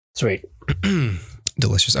Sweet.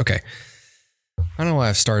 Delicious. Okay. I don't know why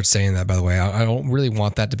I've started saying that, by the way. I don't really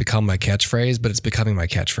want that to become my catchphrase, but it's becoming my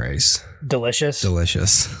catchphrase. Delicious.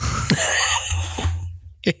 Delicious.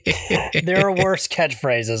 There are worse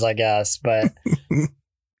catchphrases, I guess, but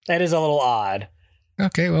that is a little odd.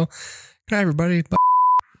 Okay, well, good night, everybody.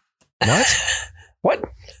 What? What?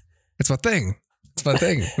 It's my thing. It's my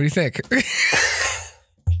thing. What do you think?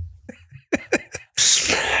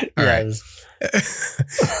 All right.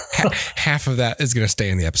 Half of that is going to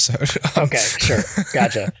stay in the episode. Okay, sure.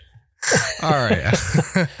 Gotcha. All right.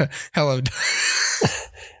 Hello.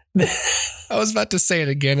 I was about to say it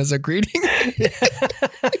again as a greeting.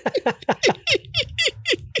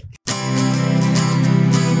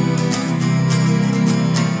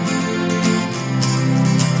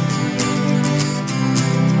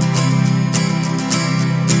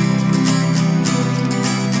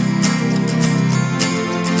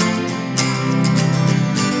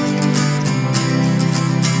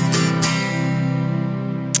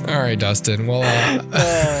 All right, Dustin. Well,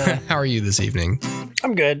 how are you this evening?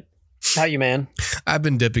 I'm good. How you, man? I've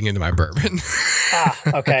been dipping into my bourbon.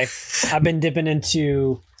 Okay. I've been dipping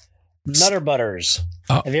into Nutter Butters.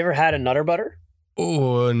 Oh. Have you ever had a Nutter Butter?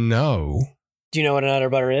 Oh, no. Do you know what a Nutter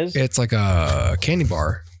Butter is? It's like a candy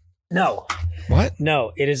bar. No. What?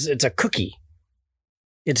 No, it's a cookie.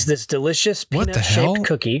 It's this delicious What the hell? peanut-shaped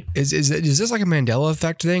cookie. Is this like a Mandela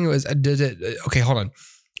effect thing? Okay, hold on.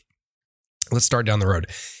 Let's start down the road.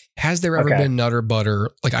 Has there ever been Nutter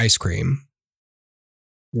Butter, like ice cream?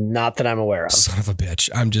 Not that I'm aware of. Son of a bitch.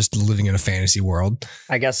 I'm just living in a fantasy world.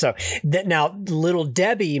 I guess so. Now, Little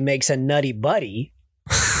Debbie makes a Nutty Buddy.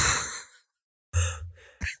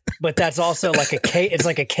 But that's also like a cake. It's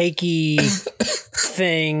like a cakey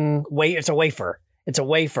thing. It's a wafer. It's a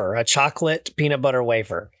wafer, a chocolate peanut butter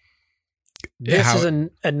wafer. This is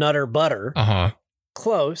a Nutter Butter. Uh-huh.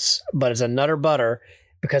 Close, but it's a Nutter Butter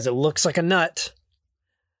because it looks like a nut,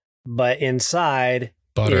 but inside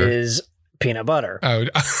is peanut butter. Oh,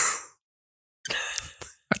 I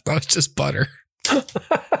thought it was just butter.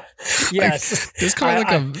 Yes. This kind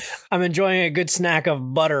of I'm enjoying a good snack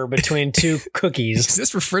of butter between two cookies. Is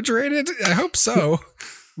this refrigerated? I hope so.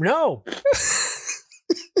 No.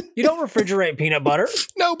 You don't refrigerate peanut butter.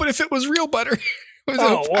 No, but if it was real butter.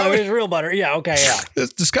 It is real butter. Yeah, okay, yeah.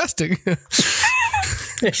 It's disgusting.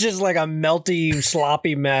 It's just like a melty,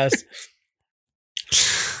 sloppy mess.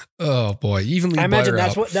 Oh boy, evenly. I imagine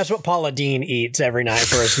that's what Paula Deen eats every night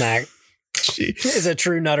for a snack. Is a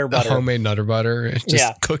true Nutter Butter. A homemade Nutter Butter.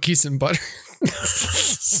 Just cookies and butter.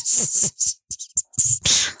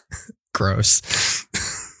 Gross.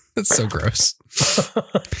 That's so gross.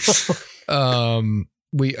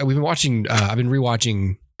 We've been watching. I've been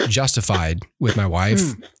rewatching Justified with my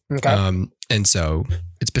wife. Okay. And so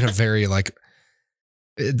it's been a very like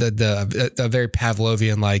the very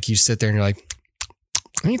Pavlovian, like you sit there and you're like,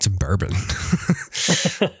 I need some bourbon.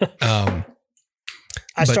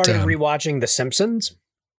 I started rewatching The Simpsons.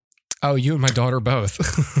 Oh, you and my daughter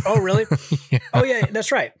both. Oh, really? Yeah. Oh, yeah,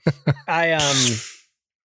 that's right. I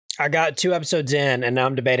got 2 episodes in, and now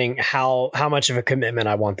I'm debating how much of a commitment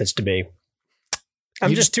I want this to be.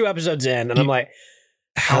 I'm just 2 episodes in, and I'm like,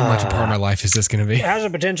 how much part of my life is this going to be? It has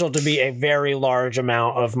a potential to be a very large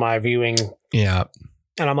amount of my viewing. Yeah.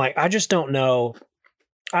 And I'm like, I just don't know.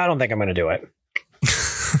 I don't think I'm going to do it.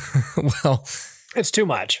 Well, it's too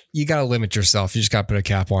much. You got to limit yourself. You just got to put a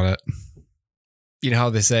cap on it. You know how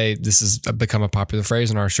they say, this has become a popular phrase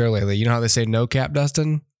in our show lately. You know how they say no cap,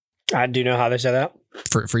 Dustin? I do know how they say that.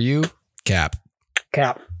 For you, cap.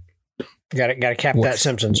 Cap. Got to cap that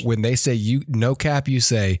Simpsons. When they say no cap, you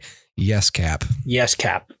say yes cap. Yes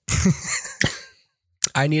cap.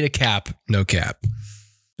 I need a cap, no cap.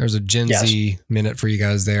 There's a Gen Z minute for you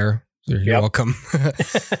guys there. You're welcome.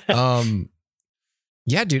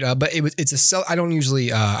 Yeah, dude. But I don't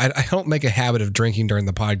usually, I don't make a habit of drinking during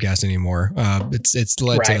the podcast anymore. It's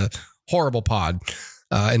led to horrible pod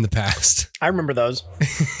in the past. I remember those.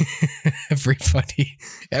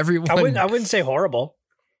 Everyone. I wouldn't say horrible.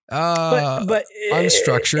 But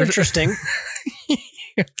unstructured. Interesting.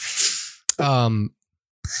 But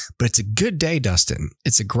it's a good day, Dustin.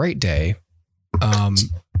 It's a great day.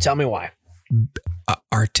 Tell me why.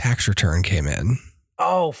 Our tax return came in.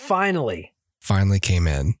 Oh, finally came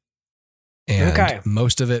in. And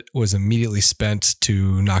most of it was immediately spent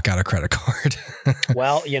to knock out a credit card.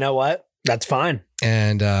 Well, you know what? That's fine.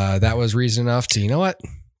 And that was reason enough to, you know what?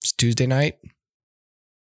 It's Tuesday night.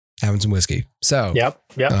 Having some whiskey. So yep.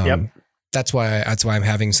 That's why I'm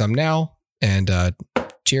having some now. And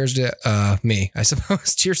cheers to me, I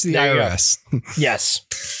suppose. Cheers to the IRS. Yes.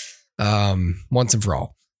 Once and for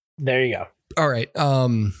all. There you go. All right.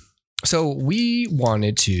 So we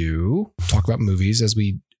wanted to talk about movies as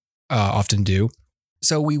we often do.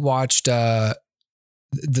 So we watched, this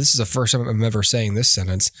is the first time I'm ever saying this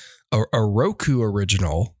sentence, a Roku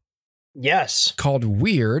original. Yes. Called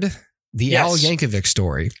Weird, the Al Yankovic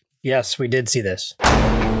story. Yes, we did see this.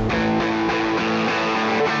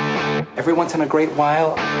 Every once in a great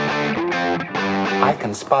while, I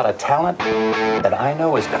can spot a talent that I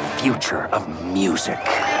know is the future of music.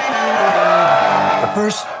 But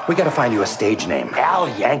first, we gotta find you a stage name. Al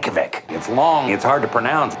Yankovic. It's long, it's hard to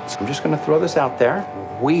pronounce. So I'm just gonna throw this out there.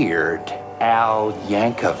 Weird Al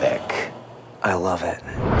Yankovic. I love it.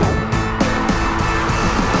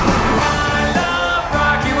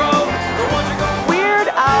 Weird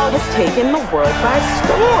Al has taken the world by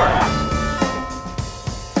storm.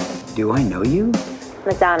 Do I know you?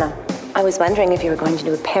 Madonna, I was wondering if you were going to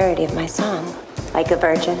do a parody of my song, Like a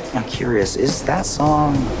Virgin. I'm curious, is that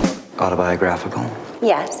song autobiographical?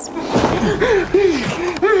 Yes.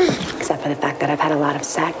 Except for the fact that I've had a lot of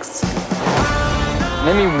sex.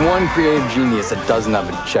 Name me one creative genius that doesn't have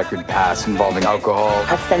a checkered past involving alcohol,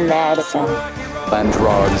 That's the medicine. and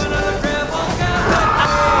drugs.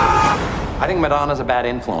 I think Madonna's a bad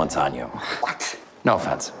influence on you. What? No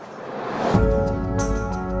offense.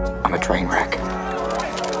 I'm a train wreck.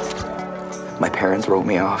 My parents wrote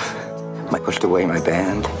me off. I pushed away my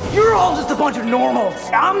band. You're all just a bunch of normals.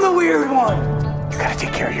 I'm the weird one. You gotta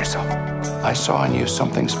take care of yourself. I saw in you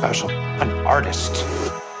something special. An artist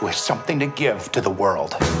who has something to give to the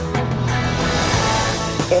world.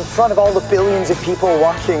 In front of all the billions of people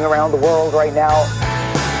watching around the world right now,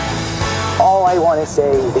 all I want to say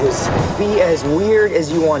is be as weird as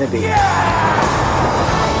you want to be.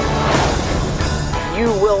 You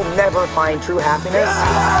will never find true happiness,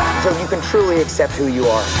 so you can truly accept who you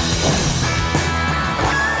are.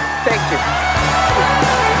 Thank you.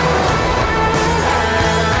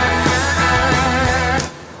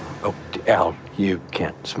 Oh, Al, you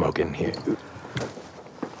can't smoke in here.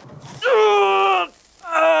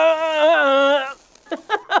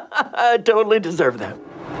 I totally deserve that.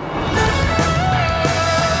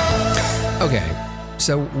 Okay.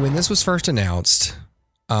 So when this was first announced,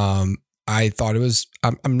 I thought it was,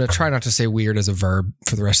 I'm going to try not to say weird as a verb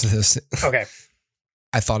for the rest of this. Okay.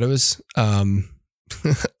 I thought it was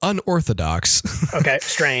unorthodox. Okay.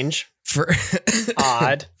 Strange.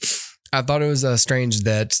 Odd. I thought it was strange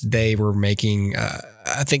that they were making,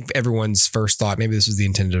 I think everyone's first thought, maybe this was the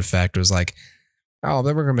intended effect, was like, oh,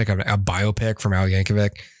 then we're going to make a biopic from Al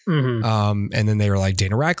Yankovic. Mm-hmm. And then they were like,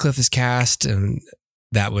 Daniel Radcliffe is cast. And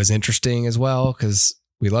that was interesting as well, because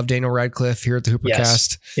we love Daniel Radcliffe here at the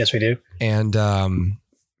Hoopercast. Yes, we do. And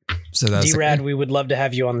so that's D-Rad, we would love to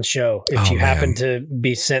have you on the show if you happen to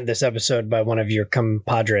be sent this episode by one of your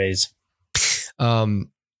compadres.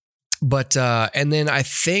 But and then I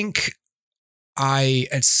think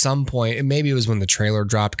at some point, maybe it was when the trailer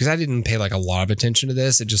dropped, because I didn't pay like a lot of attention to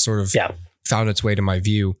this. It just sort of found its way to my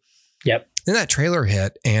view. Yep. Then that trailer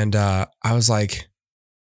hit, and I was like,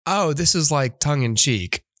 oh, this is like tongue in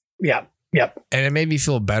cheek. Yeah. Yep. And it made me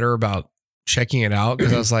feel better about checking it out,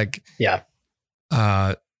 because I was like, yeah.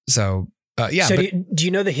 So do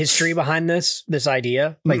you know the history behind this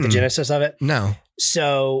idea, like the genesis of it? No.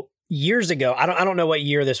 So years ago, I don't know what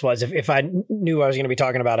year this was. If I knew I was going to be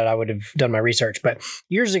talking about it, I would have done my research. But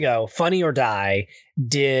years ago, Funny or Die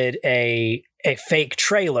did a fake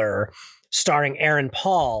trailer starring Aaron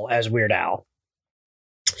Paul as Weird Al.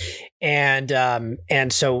 And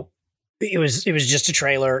so it was just a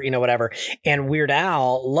trailer, whatever. And Weird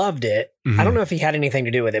Al loved it. Mm-hmm. I don't know if he had anything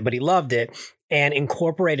to do with it, but he loved it and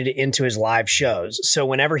incorporated it into his live shows. So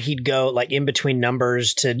whenever he'd go like in between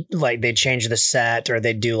numbers to like, they'd change the set, or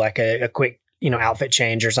they'd do like a quick, outfit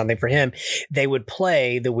change or something for him, they would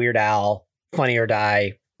play the Weird Al Funny or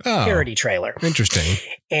Die parody trailer. Interesting.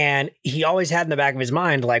 And he always had in the back of his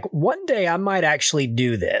mind, like, one day I might actually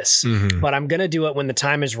do this, but I'm going to do it when the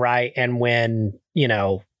time is right. And when,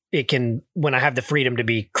 when I have the freedom to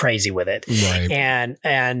be crazy with it. Right.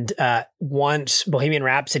 And once Bohemian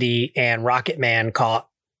Rhapsody and Rocket Man caught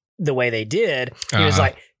the way they did, he was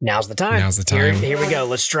like, now's the time. Now's the time. Here we go.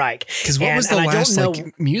 Let's strike. Because what was the last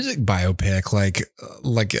music biopic,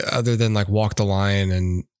 like other than like Walk the Line,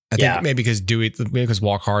 and I think maybe because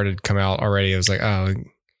Walk Hard had come out already. It was like, oh.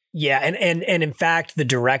 Yeah. And in fact, the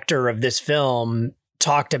director of this film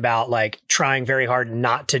talked about like trying very hard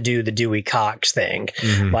not to do the Dewey Cox thing,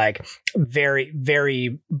 like very,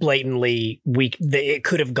 very blatantly weak. It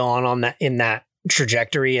could have gone on that in that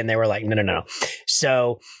trajectory, and they were like, no.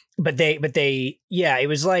 So, but they, it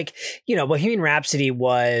was like, Bohemian Rhapsody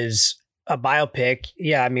was a biopic,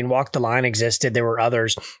 yeah, I mean, Walk the Line existed. There were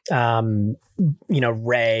others, Ray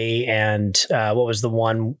and what was the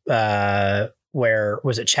one where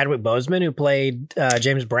was it Chadwick Boseman who played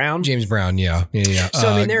James Brown? James Brown, yeah. So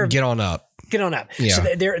I mean, Get On Up. Yeah.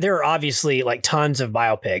 So there are obviously like tons of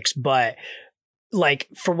biopics, but like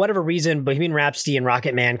for whatever reason, Bohemian Rhapsody and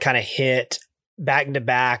Rocket Man kind of hit back to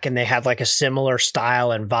back, and they had like a similar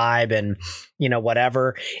style and vibe and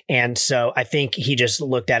whatever. And so I think he just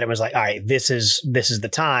looked at it and was like, all right, this is the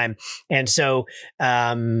time. And so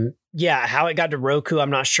how it got to Roku, I'm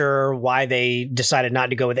not sure why they decided not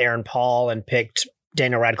to go with Aaron Paul and picked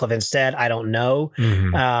Daniel Radcliffe instead. I don't know.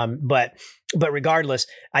 But regardless,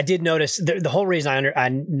 I did notice the whole reason I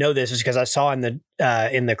know this is because I saw in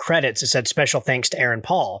the credits it said special thanks to Aaron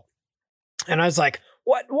Paul, and I was like,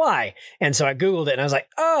 what? Why? And so I Googled it and I was like,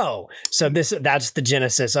 oh, so that's the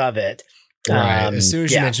genesis of it. Right. As soon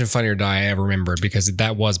as you mentioned Funny or Die, I remembered because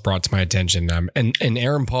that was brought to my attention. And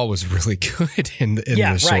Aaron Paul was really good in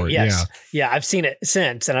the short. Right, yes. Yeah. I've seen it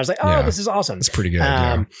since, and I was like, oh, this is awesome. It's pretty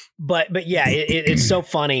good. But yeah, it's so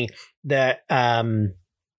funny that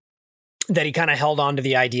that he kind of held on to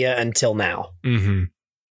the idea until now. Mm-hmm.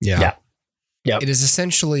 Yeah. It is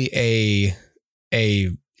essentially a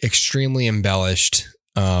extremely embellished.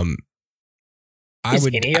 Is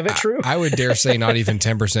any of it true? I would dare say not even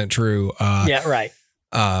 10% true.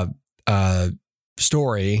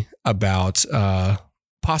 Story about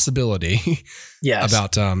possibility. Yes.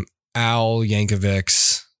 About Al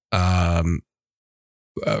Yankovic's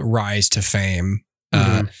rise to fame,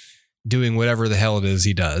 doing whatever the hell it is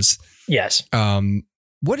he does. Yes.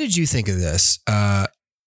 What did you think of this?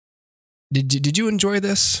 Did you enjoy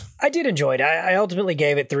this? I did enjoy it. I ultimately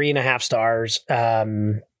gave it 3.5 stars.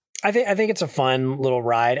 I think it's a fun little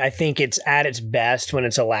ride. I think it's at its best when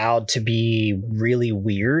it's allowed to be really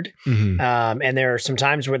weird. And there are some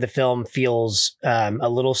times where the film feels a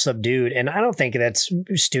little subdued, and I don't think that's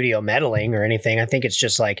studio meddling or anything. I think it's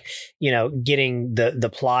just like, getting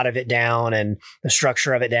the plot of it down and the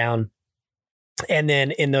structure of it down. And then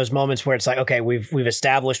in those moments where it's like, okay, we've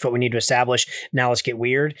established what we need to establish. Now let's get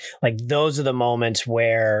weird. Like those are the moments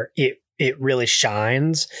where it really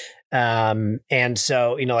shines. And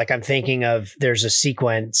so, like I'm thinking of, there's a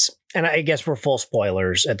sequence, and I guess we're full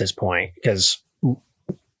spoilers at this point because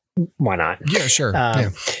why not? Yeah, sure.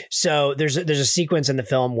 So there's a sequence in the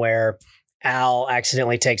film where Al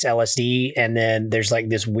accidentally takes LSD, and then there's like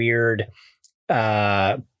this weird,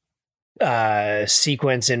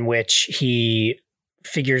 sequence in which he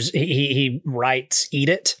figures he writes "Eat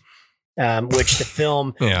It," which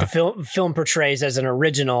the film portrays as an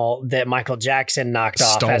original that Michael Jackson knocked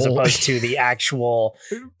off, as opposed to the actual.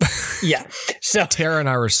 Yeah. So Tara and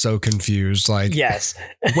I were so confused. Like, yes,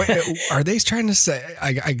 what are they trying to say?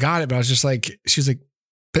 I got it, but I was just like, she was like,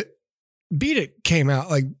 but "Beat It" came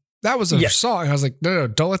out like. That was a song. I was like, no,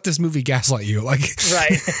 don't let this movie gaslight you. Like,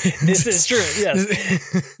 right. This is true.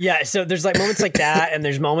 Yes. Yeah. So there's like moments like that. And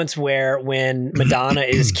there's moments where when Madonna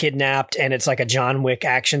is kidnapped and it's like a John Wick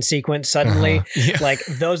action sequence suddenly, like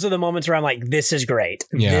those are the moments where I'm like, this is great.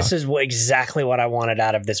 Yeah. This is exactly what I wanted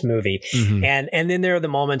out of this movie. And then there are the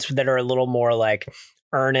moments that are a little more like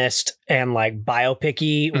earnest and like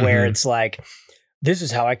biopic-y, where it's like, this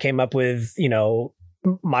is how I came up with,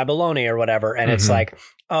 My Baloney or whatever. And it's like,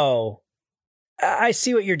 oh, I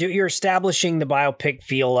see what you're doing. You're establishing the biopic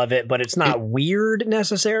feel of it, but it's not weird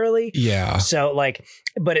necessarily. Yeah. So like,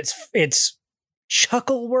 but it's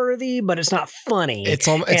chuckle worthy, but it's not funny.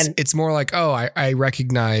 It's more like, oh, I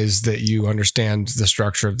recognize that you understand the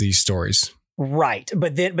structure of these stories. Right.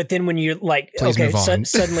 But then when you're like, please okay,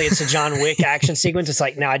 suddenly it's a John Wick action sequence. It's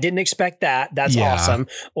like, now I didn't expect that. That's awesome.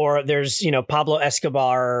 Or there's, Pablo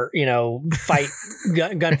Escobar, gunfight.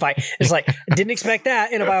 It's like, I didn't expect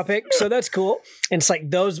that in a biopic. So that's cool. And it's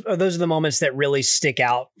like, those are the moments that really stick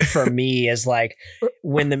out for me as like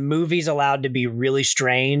when the movie's allowed to be really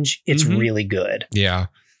strange, it's really good. Yeah.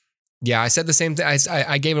 Yeah, I said the same thing.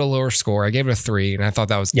 I gave it a lower score. I gave it a 3, and I thought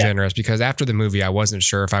that was generous because after the movie, I wasn't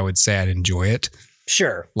sure if I would say I'd enjoy it.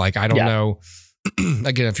 Sure. Like, I don't know.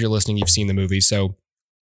 Again, if you're listening, you've seen the movie. So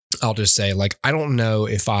I'll just say, like, I don't know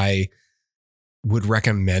if I would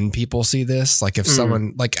recommend people see this. Like, if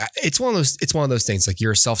someone, like, it's one of those things, like,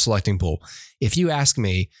 you're a self-selecting pool. If you ask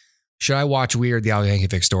me, should I watch Weird, the Al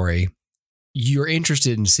Yankovic story? You're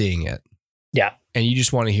interested in seeing it. Yeah. And you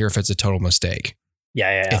just want to hear if it's a total mistake.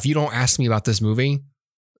 Yeah. If you don't ask me about this movie,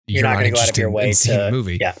 you're not going to go out of your way to see the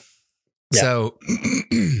movie. Yeah. So,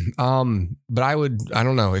 but I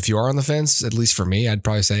don't know, if you are on the fence, at least for me, I'd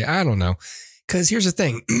probably say, I don't know. Cause here's the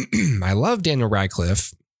thing. I love Daniel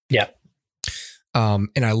Radcliffe. Yeah.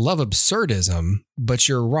 And I love absurdism, but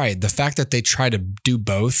you're right. The fact that they try to do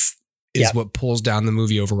both is what pulls down the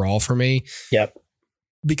movie overall for me. Yep.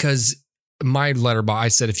 Because my letterbox, I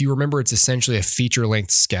said, if you remember, it's essentially a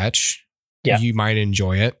feature-length sketch. Yeah. You might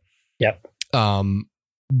enjoy it. Yep.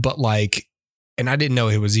 But like, and I didn't know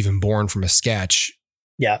it was even born from a sketch.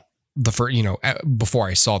 Yeah. Before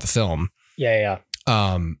I saw the film. Yeah.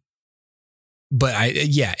 But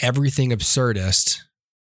everything absurdist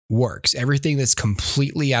works. Everything that's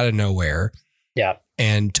completely out of nowhere. Yeah.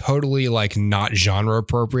 And totally like not genre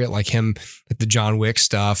appropriate, like him, like the John Wick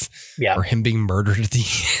stuff. Yeah. Or him being murdered at the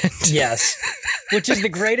end. Yes. Which is the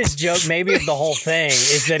greatest joke maybe of the whole thing,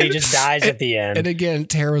 is that he just dies at the end. And again,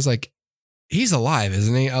 Tara was like, he's alive,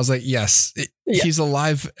 isn't he? I was like, yes, he's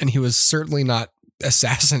alive. And he was certainly not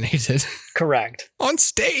assassinated. Correct. On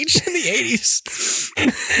stage in the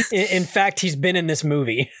 80s. In fact, he's been in this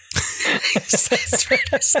movie. That's right.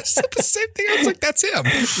 I said the same thing. I was like, that's him.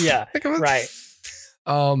 Yeah. Right.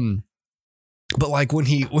 But like when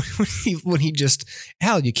he just,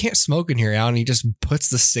 Al, you can't smoke in here, Al, and he just puts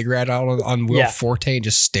the cigarette out on Will Forte and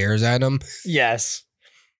just stares at him. Yes.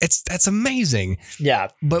 That's amazing. Yeah.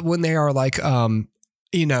 But when they are like,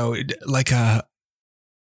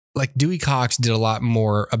 like Dewey Cox did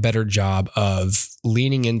a better job of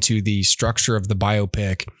leaning into the structure of the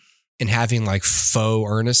biopic and having like faux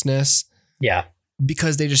earnestness. Yeah.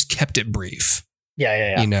 Because they just kept it brief.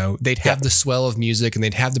 Yeah. You know, they'd have the swell of music and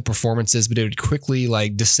they'd have the performances, but it would quickly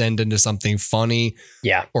like descend into something funny.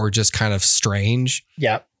 Yeah. Or just kind of strange.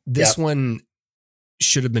 Yeah. This one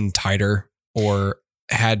should have been tighter or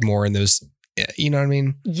had more in those. You know what I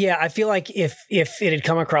mean? Yeah, I feel like if it had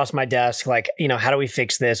come across my desk, like, how do we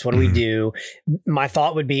fix this? What do we do? My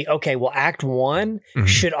thought would be, okay, well, Act 1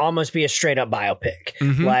 should almost be a straight up biopic.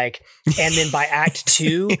 Like, and then by Act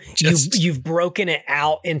 2, you've broken it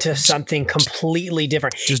out into something completely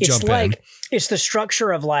different. Just jump in. It's the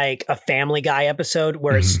structure of like a Family Guy episode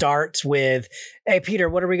where it starts with, hey, Peter,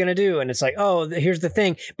 what are we going to do? And it's like, oh, here's the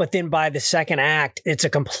thing. But then by the second act, it's a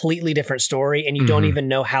completely different story. And you don't even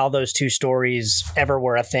know how those two stories ever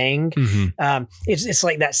were a thing. It's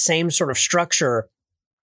like that same sort of structure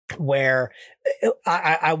where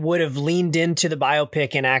I would have leaned into the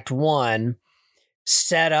biopic in Act 1,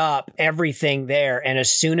 set up everything there. And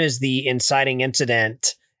as soon as the inciting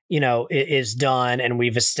incident is done and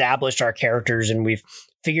we've established our characters and we've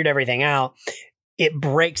figured everything out, it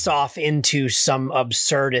breaks off into some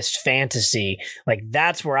absurdist fantasy. Like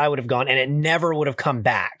that's where I would have gone, and it never would have come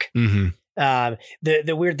back. The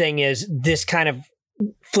weird thing is this kind of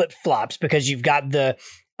flip flops because you've got the,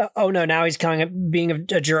 oh no, now he's coming up being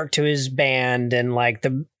a jerk to his band and like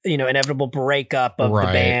the, inevitable breakup of the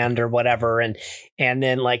band or whatever. And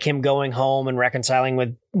then like him going home and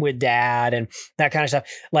reconciling with dad and that kind of stuff.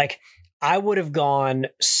 Like I would have gone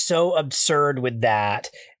so absurd with that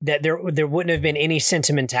there wouldn't have been any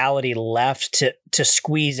sentimentality left to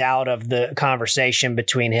squeeze out of the conversation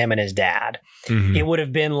between him and his dad. It would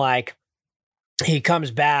have been like, he comes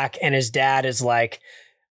back and his dad is like,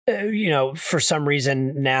 for some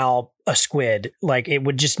reason now a squid. Like it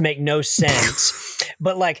would just make no sense.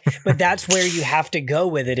 but that's where you have to go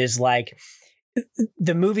with it, is like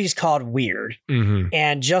the movie's called Weird.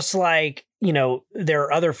 And just like, there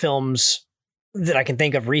are other films that I can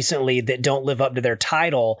think of recently that don't live up to their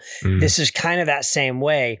title. This is kind of that same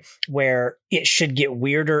way where it should get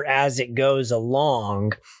weirder as it goes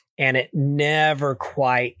along. And it never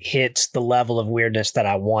quite hits the level of weirdness that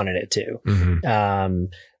I wanted it to.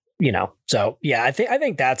 So yeah, I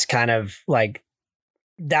think that's kind of like,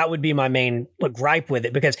 that would be my main gripe with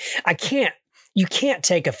it, because you can't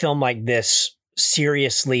take a film like this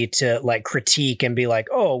seriously to like critique and be like,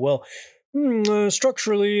 oh, well,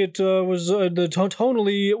 structurally it was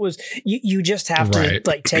tonally it was, you just have to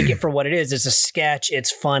like take it for what it is. It's a sketch.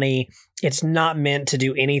 It's funny. It's not meant to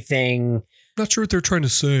do anything. Not sure what they're trying to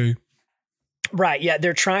say. Right. Yeah.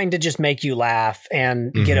 They're trying to just make you laugh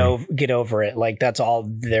and get over it. Like that's all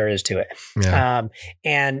there is to it. Yeah.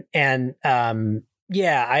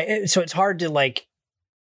 So it's hard to like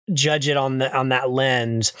judge it on that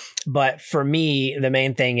lens. But for me, the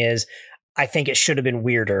main thing is I think it should have been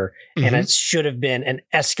weirder and it should have been an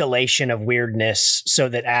escalation of weirdness so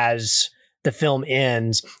that as the film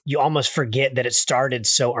ends, you almost forget that it started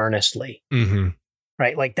so earnestly.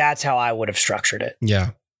 Right. Like that's how I would have structured it.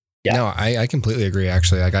 Yeah. No, I completely agree.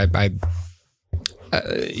 Actually, like I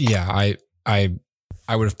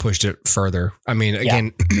would have pushed it further. I mean,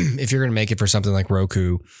 again, if you're going to make it for something like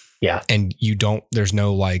Roku, and there's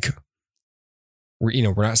no like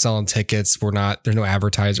we're not selling tickets. There's no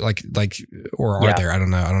advertiser or are there? I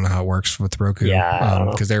don't know. I don't know how it works with Roku. Yeah.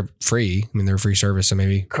 Because they're free. I mean, they're a free service. So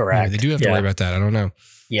maybe they do have to worry about that. I don't know.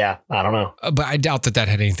 Yeah. I don't know. But I doubt that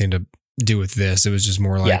had anything to do with this. It was just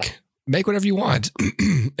more like make whatever you want.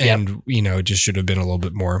 And, it just should have been a little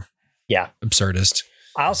bit more absurdist.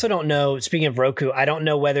 I also don't know, speaking of Roku, I don't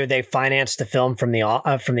know whether they financed the film from the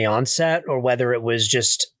onset or whether it was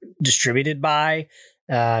just distributed by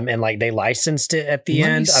and like they licensed it at the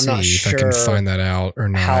end. I'm not sure if I can find that out or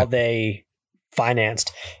not. How they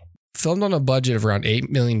financed. Filmed on a budget of around $8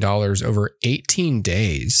 million over 18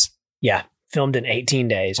 days. Yeah, filmed in 18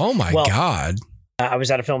 days. Oh my God. I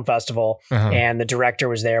was at a film festival and the director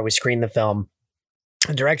was there. We screened the film.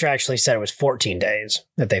 The director actually said it was 14 days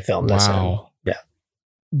that they filmed this in. Wow. Yeah.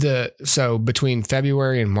 So between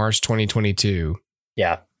February and March 2022.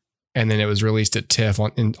 Yeah. And then it was released at TIFF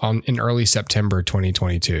in early September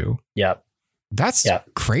 2022. Yep. That's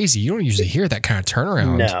crazy. You don't usually hear that kind of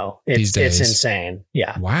turnaround. No, these days. It's insane.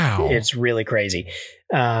 Yeah. Wow. It's really crazy.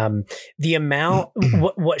 The amount,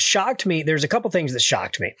 what shocked me, there's a couple things that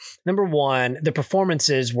shocked me. Number one, the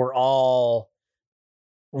performances were all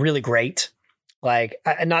really great. Like,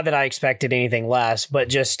 not that I expected anything less, but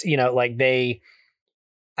just,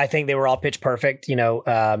 I think they were all pitch perfect.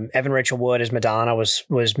 Evan Rachel Wood as Madonna was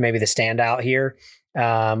maybe the standout here.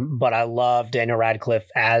 But I love Daniel Radcliffe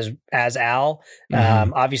as Al.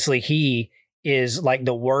 Obviously he is like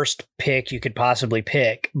the worst pick you could possibly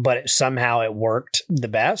pick, but somehow it worked the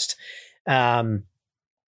best. But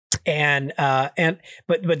the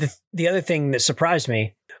other thing that surprised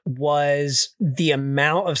me was the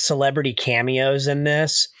amount of celebrity cameos in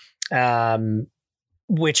this,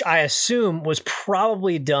 which I assume was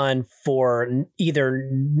probably done for either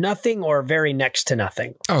nothing or very next to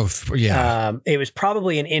nothing. Oh, yeah. It was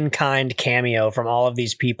probably an in-kind cameo from all of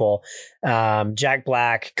these people. Jack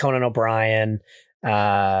Black, Conan O'Brien,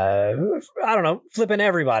 I don't know, flipping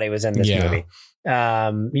everybody was in this movie.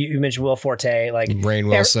 You mentioned Will Forte, like Rainn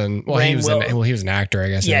Wilson. He was an actor, I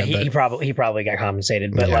guess. Yeah, he probably got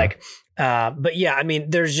compensated, but I mean,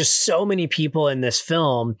 there's just so many people in this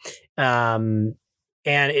film.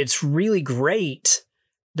 And it's really great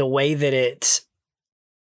the way that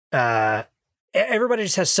everybody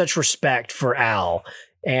just has such respect for Al.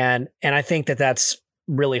 And I think that that's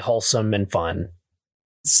really wholesome and fun.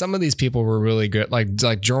 Some of these people were really good. Like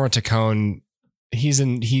Jorma Taccone,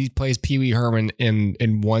 he plays Pee Wee Herman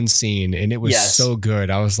in one scene and it was so good.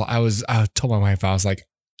 I told my wife, I was like,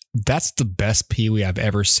 that's the best Pee Wee I've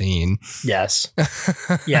ever seen. Yes.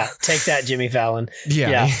 Yeah. Take that, Jimmy Fallon.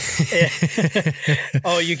 Yeah.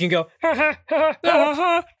 Oh, you can go.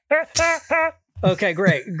 Okay,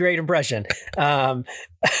 great. Great impression. I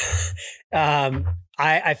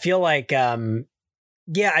feel like, I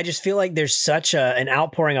just feel like there's such an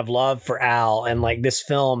outpouring of love for Al and like this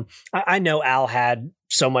film. I know Al had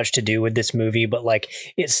so much to do with this movie, but like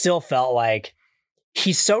it still felt like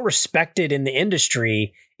he's so respected in the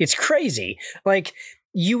industry. It's crazy. Like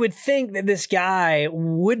you would think that this guy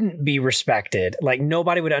wouldn't be respected. Like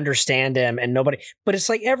nobody would understand him but it's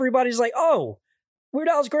like everybody's like, oh, Weird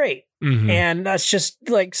Al's great. Mm-hmm. And that's just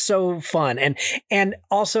like so fun. And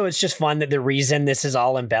also it's just fun that the reason this is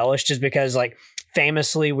all embellished is because like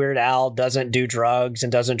famously Weird Al doesn't do drugs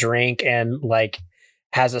and doesn't drink and like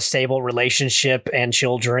has a stable relationship and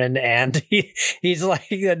children. And he's like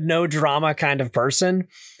a no drama kind of person.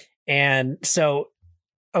 And so,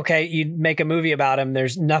 okay, you make a movie about him,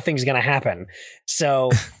 nothing's going to happen.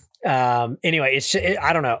 So anyway,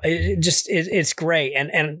 I don't know. It's great.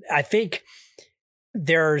 And I think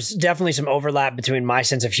there's definitely some overlap between my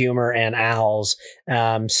sense of humor and Al's.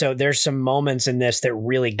 So there's some moments in this that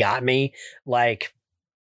really got me. Like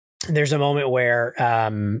there's a moment where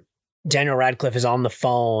Daniel Radcliffe is on the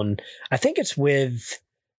phone. I think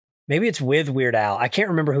maybe it's with Weird Al. I can't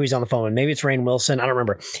remember who he's on the phone with. Maybe it's Rainn Wilson. I don't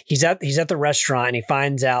remember. He's at the restaurant and he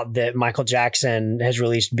finds out that Michael Jackson has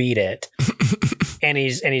released Beat It. and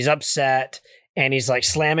he's upset and he's like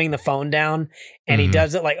slamming the phone down and he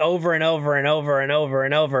does it like over and over and over and over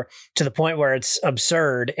and over to the point where it's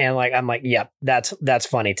absurd. And like, I'm like, yep, that's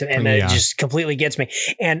funny. And then it just completely gets me.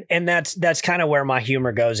 And that's kind of where my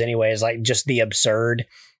humor goes anyway, is like just the absurd.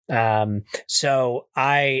 So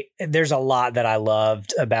there's a lot that I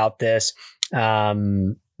loved about this.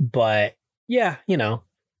 But yeah,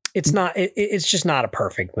 it's just not a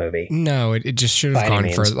perfect movie. No, it just should have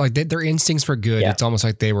gone further. Like their instincts were good. Yeah. It's almost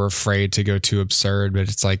like they were afraid to go too absurd, but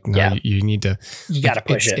it's like, no, you need to, you got to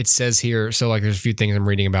push it. It says here. So like, there's a few things I'm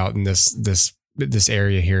reading about in this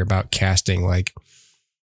area here about casting. Like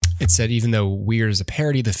It said, even though weird is a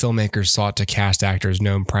parody, the filmmakers sought to cast actors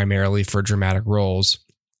known primarily for dramatic roles.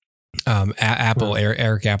 Eric Apple,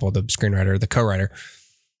 the screenwriter, the co-writer,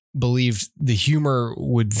 believed the humor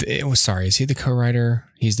would. Is he the co-writer?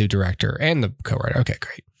 He's the director and the co-writer. Okay,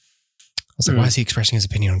 great. I was like, why is he expressing his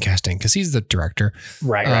opinion on casting? Because he's the director.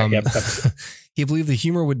 Right. Yep. He believed the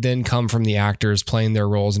humor would then come from the actors playing their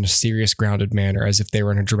roles in a serious, grounded manner, as if they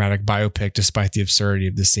were in a dramatic biopic, despite the absurdity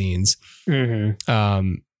of the scenes. Mm-hmm.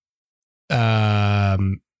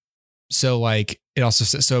 So like it also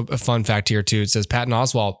says, so a fun fact here too, it says Patton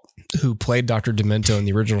Oswalt, who played Dr. Demento in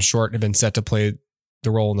the original short, had been set to play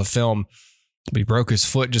the role in the film, but he broke his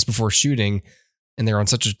foot just before shooting, and they were on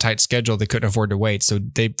such a tight schedule they couldn't afford to wait. So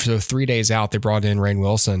 3 days out, they brought in Rainn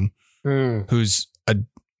Wilson, who's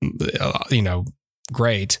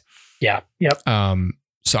great. Yeah. Yep.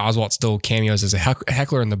 So Oswalt still cameos as a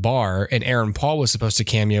heckler in the bar, and Aaron Paul was supposed to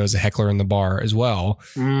cameo as a heckler in the bar as well,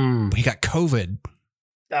 but he got COVID.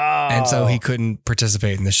 Oh. And so he couldn't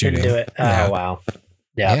participate in the shooting. Couldn't do it. Yeah. Oh, wow.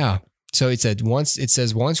 Yeah. So it said once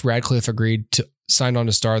Radcliffe signed on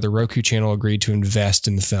to star, the Roku channel agreed to invest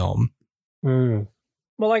in the film. Well,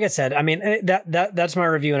 like I said, I mean, that's my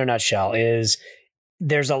review in a nutshell. Is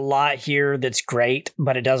there's a lot here that's great,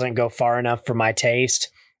 but it doesn't go far enough for my taste,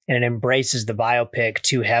 and it embraces the biopic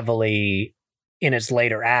too heavily in its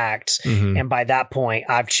later acts. Mm-hmm. And by that point,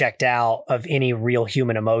 I've checked out of any real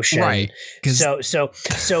human emotion. Right. So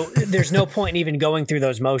there's no point in even going through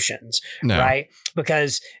those motions. No. Right.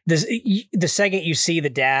 Because the second you see the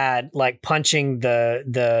dad like punching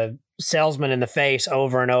the salesman in the face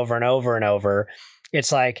over and over and over and over,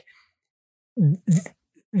 it's like,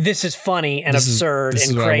 this is funny and absurd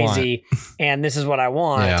and crazy. And this is what I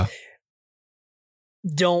want. Yeah.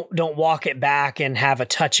 Don't walk it back and have a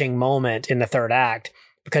touching moment in the third act,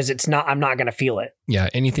 because I'm not going to feel it. Yeah.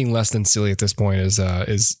 Anything less than silly at this point is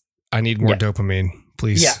I need more dopamine,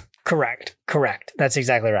 please. Yeah. Correct. That's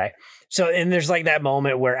exactly right. So, and there's like that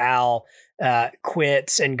moment where Al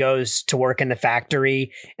quits and goes to work in the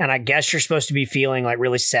factory. And I guess you're supposed to be feeling like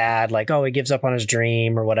really sad, like, oh, he gives up on his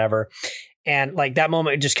dream or whatever. And like that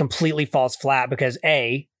moment just completely falls flat because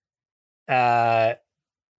I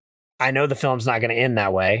know the film's not going to end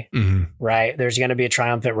that way, right? There's going to be a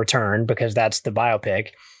triumphant return because that's the biopic.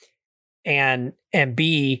 And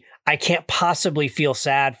B, I can't possibly feel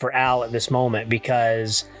sad for Al at this moment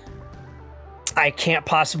because I can't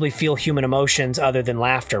possibly feel human emotions other than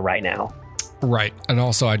laughter right now. Right. And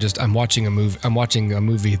also I'm watching a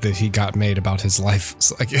movie that he got made about his life.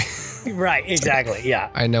 It's like, right. Exactly. Yeah.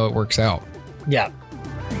 I know it works out. Yeah.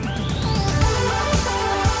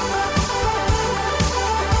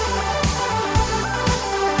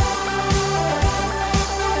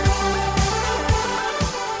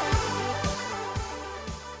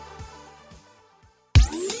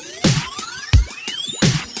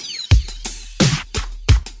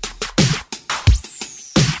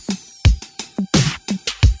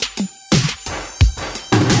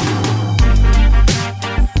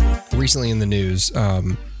 Recently in the news,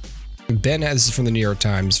 this is from the New York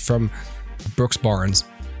Times, from Brooks Barnes.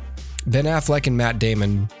 Ben Affleck and Matt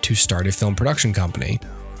Damon to start a film production company.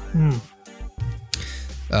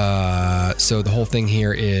 So the whole thing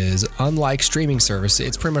here is, unlike streaming service,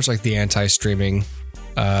 it's pretty much like the anti-streaming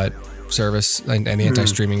service and the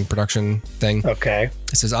anti-streaming production thing. Okay.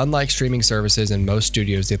 It says, unlike streaming services and most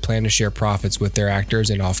studios, they plan to share profits with their actors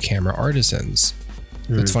and off-camera artisans.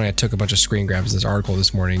 It's funny, I took a bunch of screen grabs of this article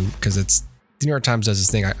this morning because the New York Times does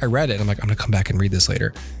this thing. I read it and I'm like, I'm going to come back and read this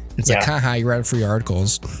later. It's like, haha, you read it for your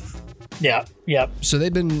articles. Yeah. Yep. So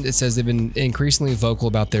it says they've been increasingly vocal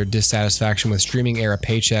about their dissatisfaction with streaming era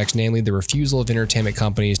paychecks, namely the refusal of entertainment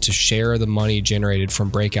companies to share the money generated from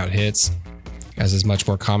breakout hits, as is much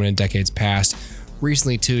more common in decades past.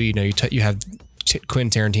 Recently, too, you have Quentin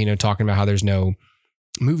Tarantino talking about how there's no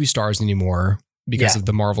movie stars anymore because of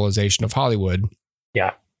the Marvelization of Hollywood.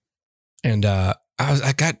 Yeah. And I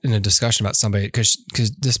got in a discussion about somebody because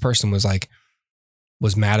this person was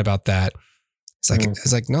mad about that.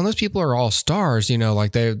 It's like, no, those people are all stars,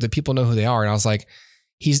 like the people know who they are. And I was like,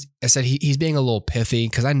 he's being a little pithy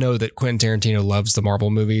because I know that Quentin Tarantino loves the Marvel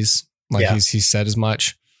movies. He's said as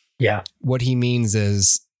much. Yeah. What he means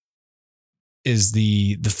is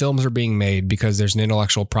the films are being made because there's an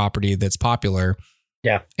intellectual property that's popular.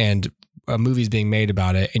 Yeah. And a movie's being made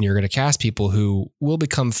about it, and you're going to cast people who will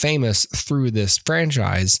become famous through this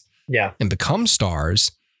franchise. Yeah. And become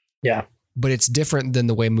stars. Yeah. But it's different than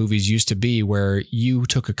the way movies used to be, where you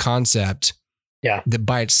took a concept that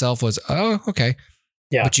by itself was, oh, okay.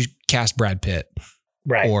 Yeah. But you cast Brad Pitt.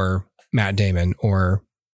 Right. Or Matt Damon or,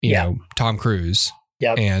 you know, Tom Cruise.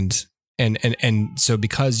 Yep. And And so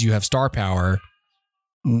because you have star power,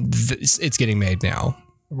 it's getting made now.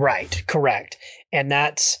 Right. Correct. And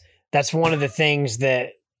that's one of the things that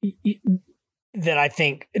I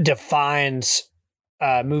think defines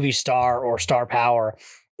movie star or star power,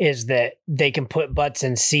 is that they can put butts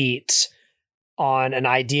in seats on an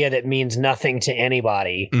idea that means nothing to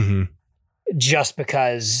anybody. Mm-hmm. Just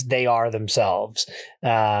because they are themselves.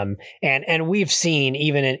 And we've seen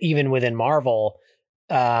even within Marvel,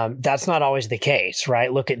 that's not always the case,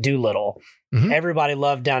 right? Look at Doolittle. Mm-hmm. Everybody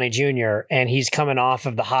loved Downey Jr. and he's coming off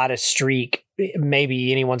of the hottest streak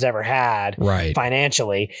maybe anyone's ever had, right,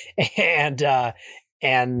 financially. And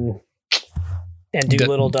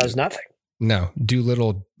Doolittle does nothing. No,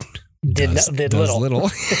 Doolittle did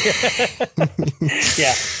little.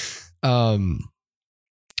 Yeah.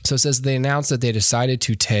 So it says they announced that they decided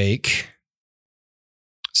to take.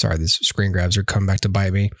 Sorry, these screen grabs are coming back to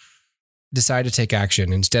bite me. Decided to take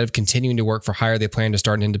action. Instead of continuing to work for hire, they plan to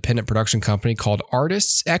start an independent production company called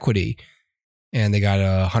Artists Equity. And they got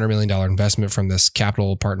a $100 million investment from this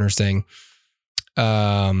Capital Partners thing.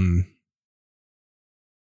 Mr.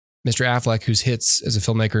 Affleck, whose hits as a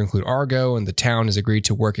filmmaker include Argo and The Town, has agreed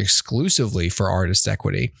to work exclusively for Artists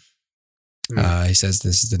Equity. He says,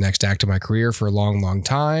 "This is the next act of my career for a long, long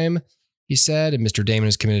time," he said. And Mr. Damon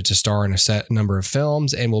is committed to star in a set number of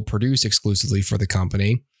films and will produce exclusively for the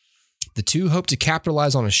company. The two hope to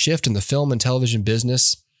capitalize on a shift in the film and television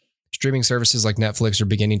business. Streaming services like Netflix are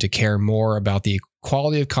beginning to care more about the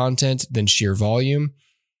quality of content than sheer volume.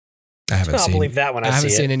 I haven't believe that when I haven't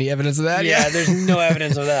seen any evidence of that. Yeah, there's no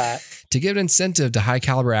evidence of that. To give an incentive to high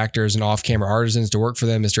caliber actors and off-camera artisans to work for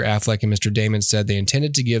them, Mr. Affleck and Mr. Damon said they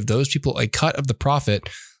intended to give those people a cut of the profit,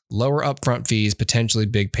 lower upfront fees, potentially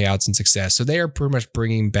big payouts and success. So they are pretty much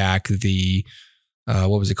bringing back the,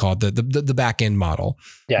 what was it called? The back end model,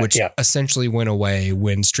 which essentially went away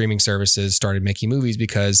when streaming services started making movies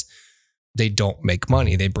because they don't make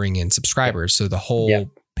money. They bring in subscribers. So the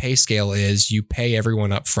whole pay scale is you pay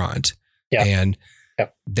everyone up front. And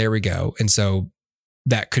there we go. And so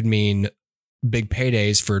that could mean big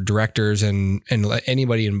paydays for directors and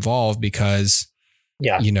anybody involved because,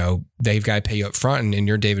 you know, they've got to pay you up front and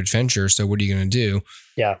you're David Fincher. So what are you going to do?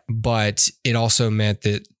 Yeah. But it also meant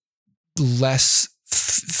that less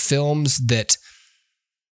films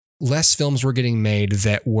were getting made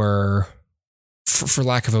that were, for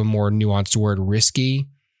lack of a more nuanced word, risky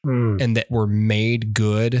and that were made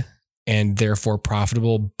good and therefore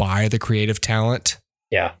profitable by the creative talent.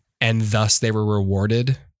 Yeah. And thus they were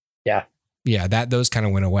rewarded. Yeah. Yeah. Those kind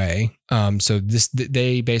of went away. So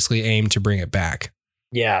they basically aim to bring it back.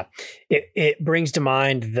 Yeah. It brings to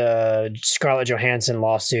mind the Scarlett Johansson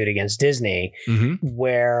lawsuit against Disney,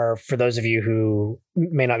 where, for those of you who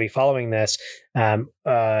may not be following this,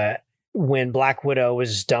 when Black Widow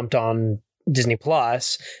was dumped on Disney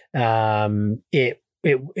Plus,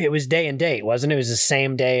 it was day and date, wasn't it? It was the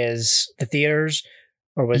same day as the theaters,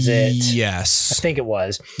 or was it? Yes, I think it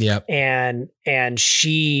was. Yep. And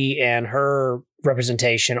she and her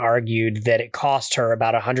representation argued that it cost her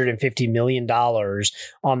about $150 million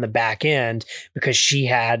on the back end because she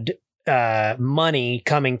had money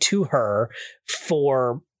coming to her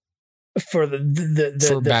for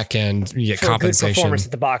the back end compensation, good performance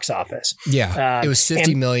at the box office. Yeah, it was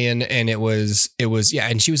 $50 million, and it was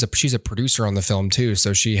and she's a producer on the film too,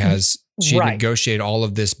 so she negotiated all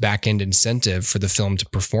of this back end incentive for the film to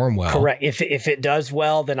perform well. Correct. If it does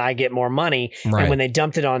well, then I get more money. Right. And when they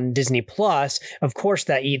dumped it on Disney Plus, of course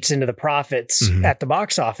that eats into the profits at the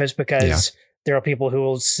box office because there are people who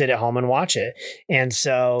will sit at home and watch it. And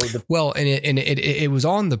so it was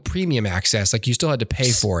on the premium access. Like you still had to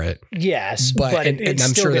pay for it. Yes. But and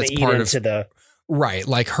I'm sure that's part of the right.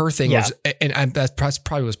 Like her thing was, and that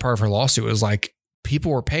probably was part of her lawsuit. It was like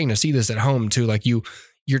people were paying to see this at home too. Like you're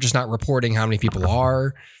just not reporting how many people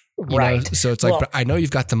are. Right. Know? So it's like, but I know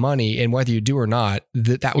you've got the money, and whether you do or not,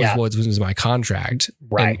 that was what was my contract.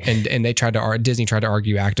 Right. And they Disney tried to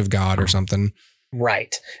argue act of God or something.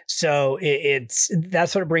 Right. So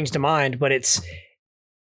that's what it brings to mind, but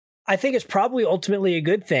I think it's probably ultimately a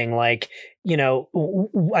good thing. Like, you know,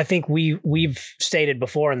 I think we've stated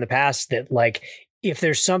before in the past that, like, if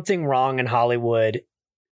there's something wrong in Hollywood,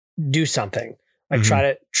 do something. Like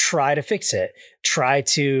try to fix it. Try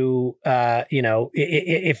to, you know,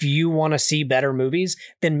 if you want to see better movies,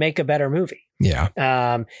 then make a better movie. Yeah.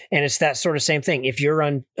 And it's that sort of same thing. If you're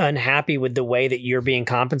unhappy with the way that you're being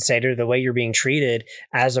compensated or the way you're being treated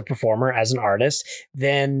as a performer, as an artist,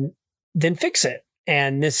 then fix it.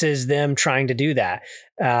 And this is them trying to do that.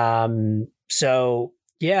 So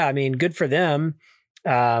yeah, I mean, good for them.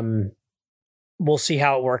 We'll see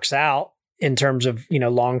how it works out. in terms of,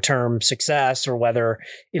 long-term success, or whether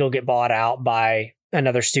it'll get bought out by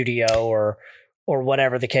another studio or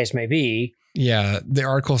whatever the case may be. Yeah. The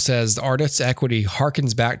article says the artist's equity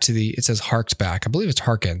harkens back to it says harks back. I believe it's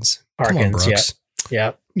harkens. Come on, Brooks. Yeah.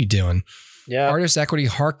 What are you doing? Yeah. Artist equity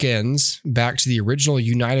harkens back to the original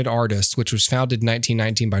United Artists, which was founded in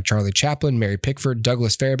 1919 by Charlie Chaplin, Mary Pickford,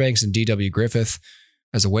 Douglas Fairbanks, and D.W. Griffith.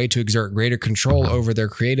 As a way to exert greater control over their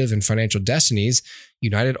creative and financial destinies,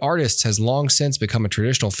 United Artists has long since become a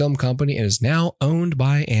traditional film company and is now owned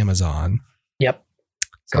by Amazon. Yep.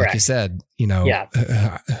 So like you said,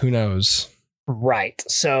 who knows? Right.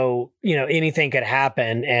 So, anything could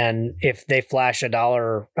happen. And if they flash a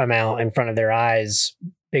dollar amount in front of their eyes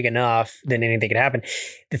big enough, then anything could happen.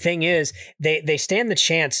 The thing is, they stand the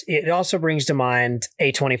chance. It also brings to mind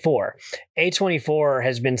A24. A24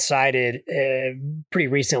 has been cited pretty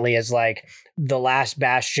recently as like the last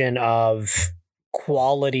bastion of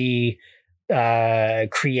quality,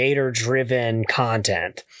 creator-driven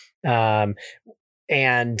content. And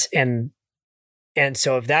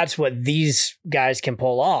so if that's what these guys can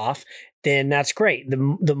pull off, then that's great.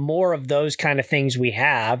 The more of those kind of things we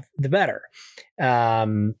have, the better.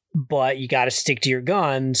 But you got to stick to your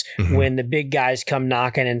guns when the big guys come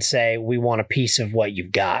knocking and say, we want a piece of what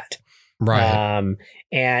you've got. Right.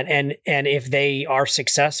 And if they are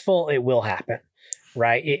successful, it will happen.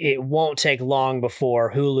 Right. It won't take long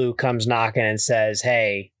before Hulu comes knocking and says,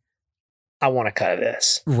 hey, I want to cut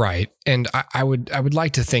this. Right. And I would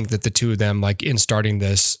like to think that the two of them, like in starting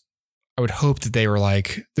this, I would hope that they were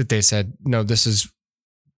like, that they said, no,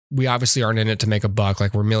 we obviously aren't in it to make a buck.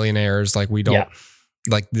 Like we're millionaires. Like we don't,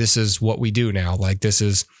 like this is what we do now. Like this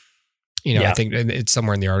is, I think it's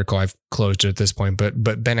somewhere in the article. I've closed it at this point,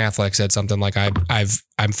 but Ben Affleck said something like,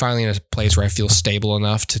 I'm finally in a place where I feel stable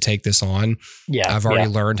enough to take this on. Yeah. I've already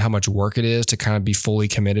learned how much work it is to kind of be fully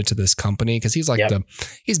committed to this company. Cause he's like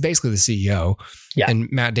he's basically the CEO. Yeah. And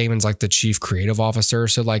Matt Damon's like the chief creative officer.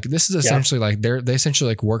 So like, this is essentially like, they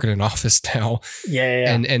essentially like work in an office now.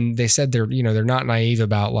 Yeah. And they said they're not naive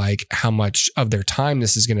about like how much of their time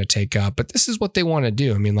this is going to take up, but this is what they want to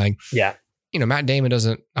do. I mean, like, Matt Damon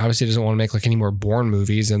doesn't want to make like any more Bourne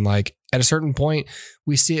movies. And like at a certain point,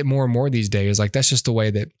 we see it more and more these days. Like that's just the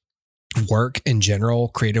way that work in general,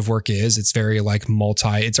 creative work is. It's very like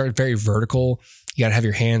it's very vertical. You got to have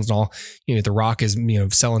your hands and all, The Rock is,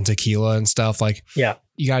 selling tequila and stuff. Like,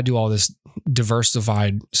 you got to do all this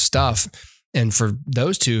diversified stuff. And for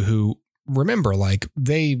those two who remember, like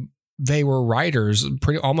they were writers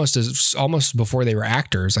almost before they were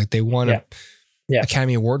actors. Like they won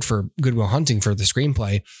Academy Award for Good Will Hunting for the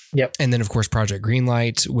screenplay. Yep. And then of course Project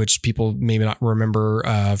Greenlight, which people maybe not remember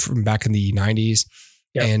from back in the 90s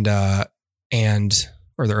and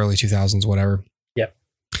or the early 2000s, whatever. Yep.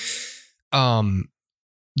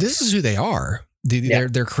 This is who they are.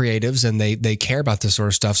 They're creatives and they care about this sort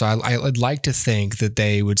of stuff. So I'd like to think that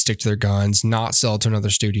they would stick to their guns, not sell to another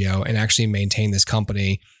studio, and actually maintain this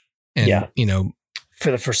company. And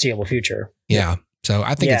for the foreseeable future. Yeah. So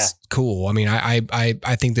I think it's cool. I mean, I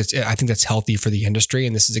think that's healthy for the industry,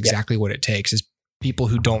 and this is exactly what it takes: is people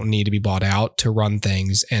who don't need to be bought out to run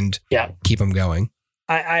things and keep them going.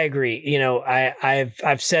 I agree.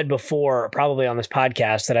 I've said before, probably on this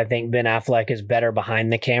podcast, that I think Ben Affleck is better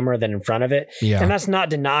behind the camera than in front of it. Yeah. And that's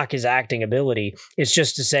not to knock his acting ability. It's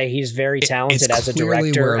just to say he's very talented as a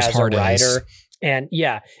director, as a writer. And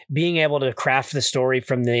being able to craft the story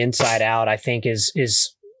from the inside out, I think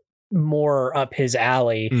is more up his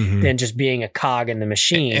alley than just being a cog in the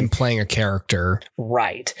machine and playing a character.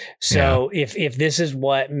 Right. So if this is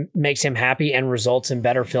what makes him happy and results in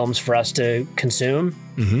better films for us to consume,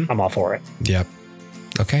 I'm all for it. Yep.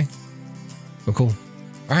 Okay. Well, cool.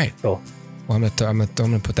 All right. Cool. Well, I'm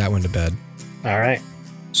gonna put that one to bed. All right.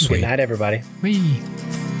 Sweet. Good night, everybody. Whee.